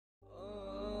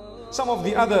some of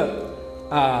the other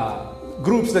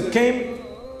groups that came,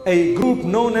 a group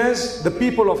known as the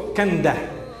people of Kanda.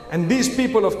 And these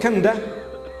people of Kanda,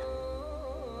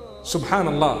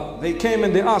 subhanallah, they came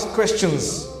and they asked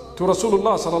questions to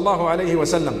Rasulullah sallallahu alayhi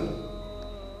wasallam.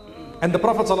 And the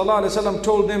Prophet sallallahu alayhi wasallam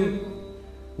told them,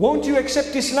 won't you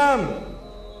accept Islam?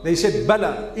 They said,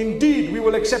 Bala, indeed we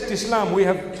will accept Islam.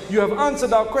 You have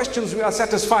answered our questions, we are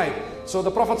satisfied. So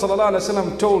the Prophet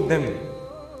ﷺ told them,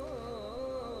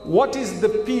 what is the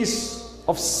piece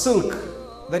of silk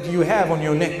that you have on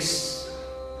your necks?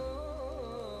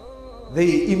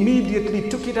 They immediately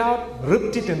took it out,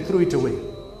 ripped it and threw it away.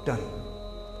 Done.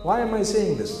 Why am I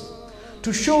saying this?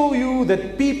 To show you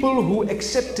that people who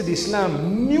accepted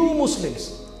Islam, new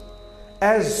Muslims,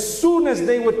 as soon as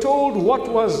they were told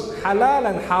what was halal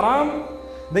and haram,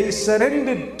 they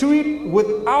surrendered to it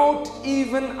without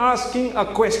even asking a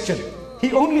question.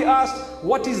 He only asked,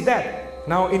 what is that?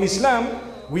 Now in Islam,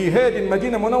 we heard in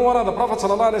Medina Munawwara, the Prophet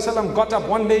ﷺ got up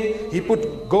one day, he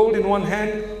put gold in one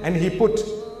hand and he put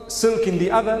silk in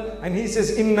the other, and he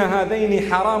says, Inna hadaini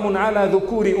haramun ala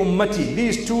dhukuri ummati.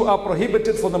 These two are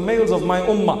prohibited for the males of my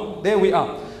ummah. There we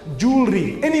are.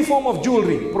 Jewelry, any form of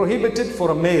jewelry, prohibited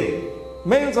for a male.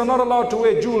 Males are not allowed to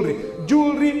wear jewelry.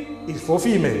 Jewelry is for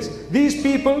females. These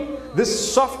people,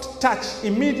 this soft touch,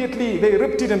 immediately they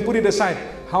ripped it and put it aside.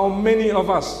 How many of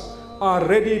us are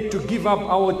ready to give up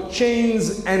our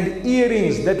chains and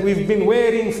earrings that we've been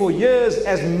wearing for years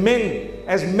as men,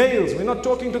 as males? We're not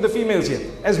talking to the females here.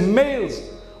 As males,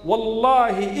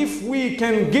 wallahi, if we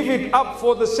can give it up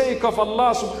for the sake of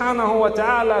Allah subhanahu wa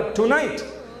ta'ala tonight,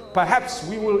 perhaps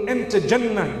we will enter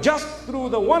Jannah just through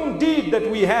the one deed that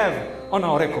we have on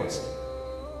our records.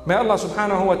 May Allah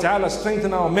subhanahu wa ta'ala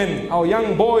strengthen our men, our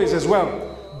young boys as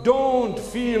well. Don't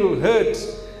feel hurt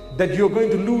that you're going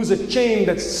to lose a chain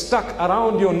that's stuck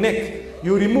around your neck.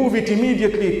 You remove it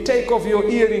immediately, take off your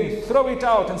earring, throw it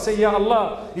out and say, Ya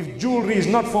Allah, if jewelry is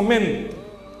not for men,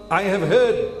 I have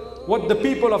heard what the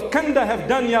people of Kanda have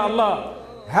done, Ya Allah.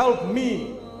 Help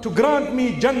me to grant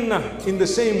me Jannah in the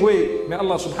same way. May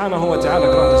Allah subhanahu wa ta'ala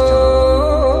grant us Jannah.